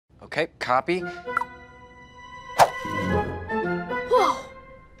Okay, copy. Whoa!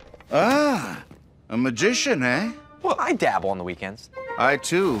 Ah, a magician, eh? Well, I dabble on the weekends. I,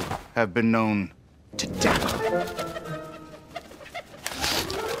 too, have been known to dabble.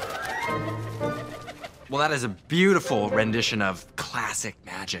 Well, that is a beautiful rendition of classic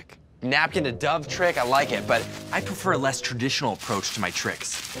magic. Napkin to dove trick, I like it, but I prefer a less traditional approach to my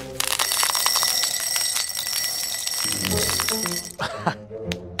tricks.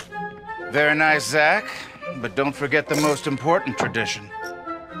 Very nice, Zach. But don't forget the most important tradition.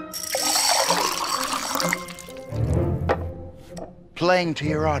 Playing to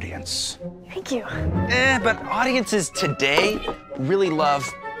your audience. Thank you. but audiences today really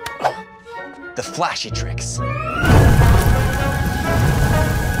love the flashy tricks.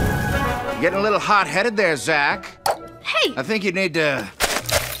 Getting a little hot-headed there, Zach. Hey! I think you need to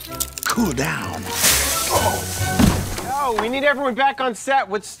cool down. Oh, we need everyone back on set.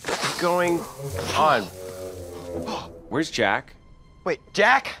 What's going on? Where's Jack? Wait,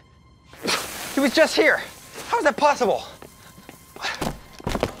 Jack? He was just here. How is that possible?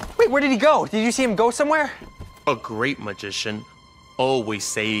 Wait, where did he go? Did you see him go somewhere? A great magician always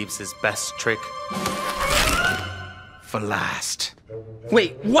saves his best trick For last.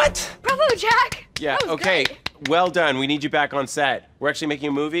 Wait, what? Bravo, Jack! Yeah, That was okay. great. Well done. We need you back on set. We're actually making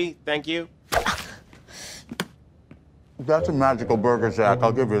a movie. Thank you. That's a magical burger, Zach.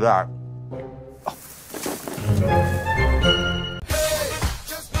 I'll give you that.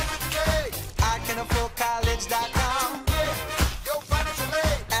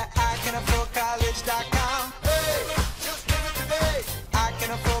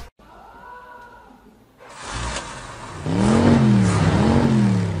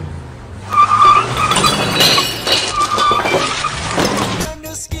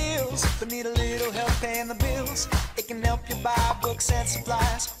 Need a little help paying the bills. It can help you buy books and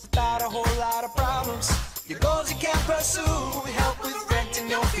supplies without a whole lot of problems. Your goals you can pursue, we help with rent and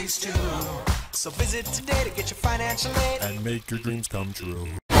your fees too. So visit today to get your financial aid and make your dreams come true.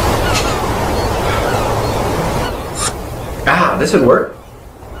 Ah, this would work.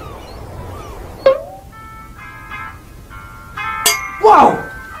 Whoa!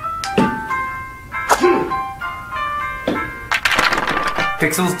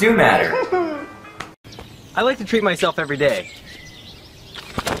 Pixels do matter. I like to treat myself every day.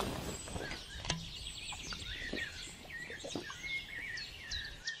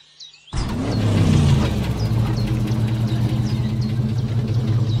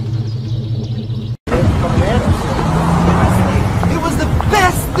 It was the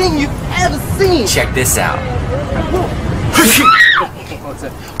best thing you've ever seen! Check this out.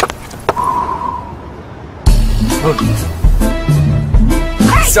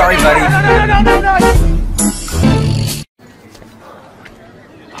 Sorry, buddy. No!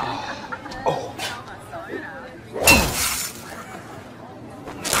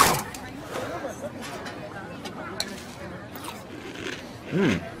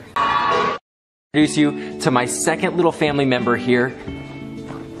 Introduce you to my second little family member here.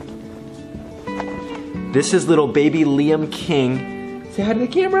 This is little baby Liam King. Say hi to the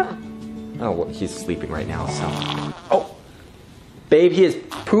camera. Oh, well, he's sleeping right now, so. Oh, babe, he is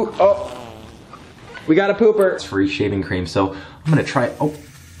poop. Oh, we got a pooper. It's free shaving cream, so I'm gonna try it. Oh,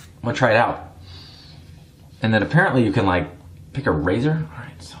 I'm gonna try it out. And then apparently you can like pick a razor. All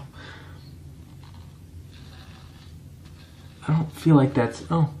right, so. I don't feel like that's,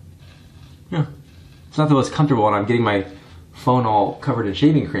 oh, yeah. It's not the most comfortable, and I'm getting my phone all covered in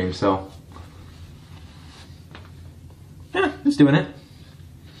shaving cream, so. Yeah, just doing it.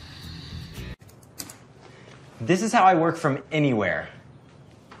 This is how I work from anywhere.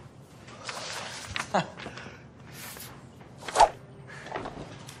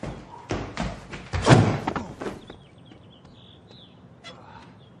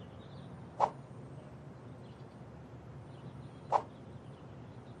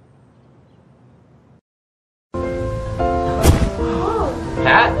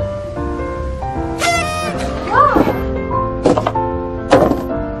 Pat?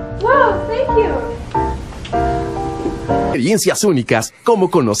 Wow, thank you. Experiencias únicas, como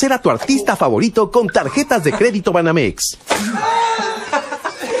conocer a tu artista favorito con tarjetas de crédito Banamex.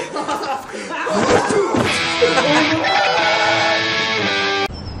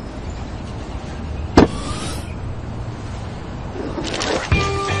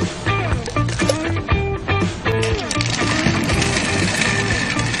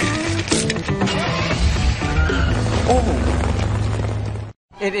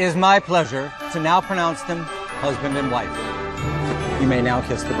 It is my pleasure to now pronounce them husband and wife. You may now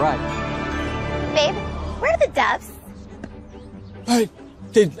kiss the bride. Babe, where are the doves?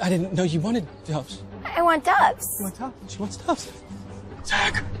 I didn't know you wanted doves. I want doves. You want doves? She wants doves.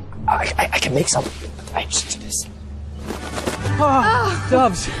 Zach, I can make some. I just do this. Oh,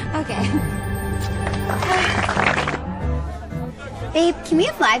 doves. Okay. Babe, can we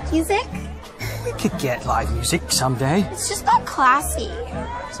have live music? We could get live music someday. It's just not classy.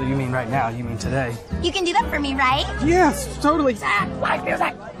 So you mean right now, you mean today? You can do that for me, right? Yes, totally. Zach, Live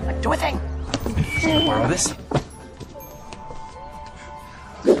music. Do a thing. Can I borrow this?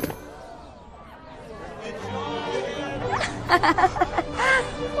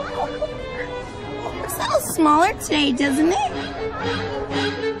 Looks a little smaller today, doesn't it?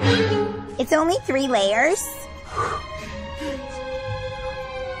 It's only 3 layers.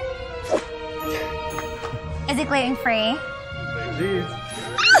 Is it gluten-free? Indeed.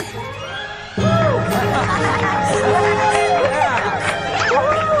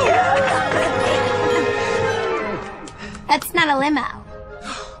 That's not a limo.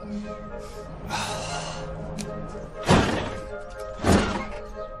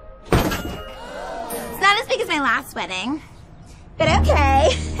 It's not as big as my last wedding, but okay.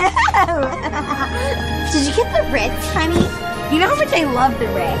 Did you get the Ritz, honey? You know how much I love the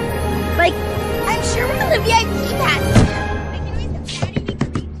Ritz. Like, I'm sure we're on the VIP pass.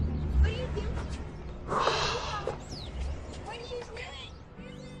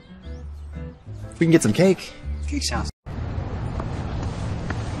 We can get some cake. Cake sounds.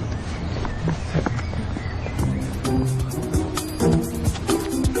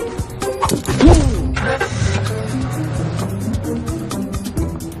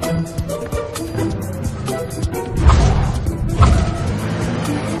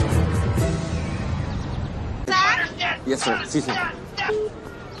 Yes, sir. Excuse me.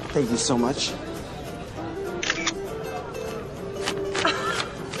 Thank you so much.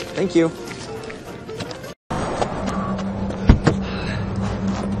 Thank you.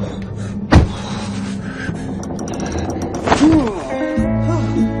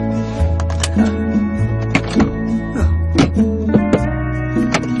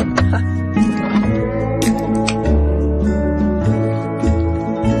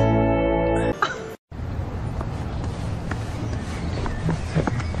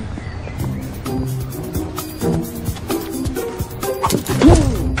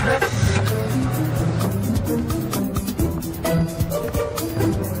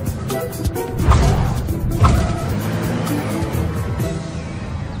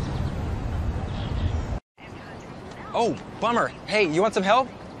 Oh, bummer. Hey, you want some help?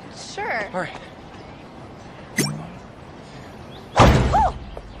 Sure. All right.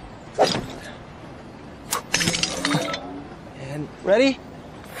 And ready?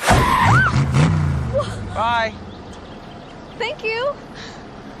 Bye. Thank you.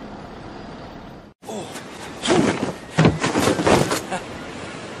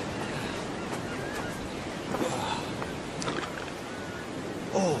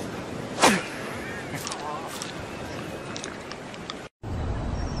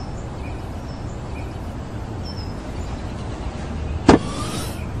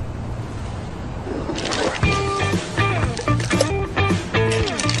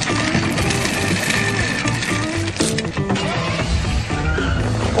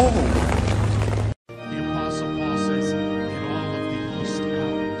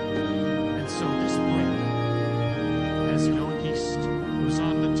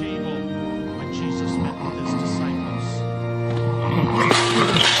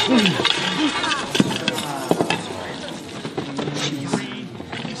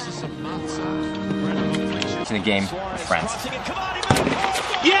 In a game with friends.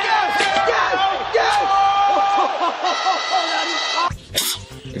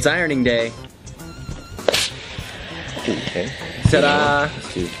 It's ironing day. Okay. Ta-da!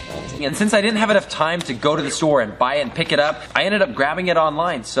 And since I didn't have enough time to go to the store and buy it and pick it up, I ended up grabbing it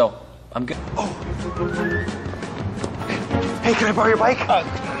online, so I'm good. Hey, can I borrow your bike?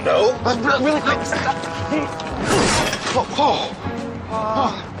 No. Really quick.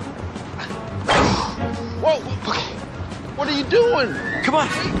 Whoa! Okay. What are you doing? Come on,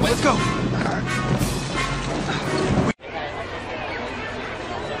 let's go.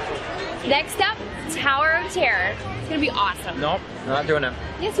 Next up, Tower of Terror. It's gonna be awesome. Nope, not doing it.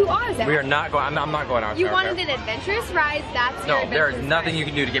 Yes, you are, Zach. We are not going. I'm not going out. You wanted an adventurous ride. That's No, your there is adventurous nothing ride. you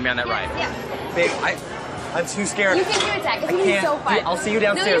can do to get me on that ride. Yeah. Babe, I'm too scared. You can do it, Zach. It's I gonna be can't. so fun. I'll see you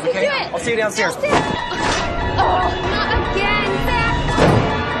downstairs, no, you okay? Can do it. I'll see you downstairs. Oh,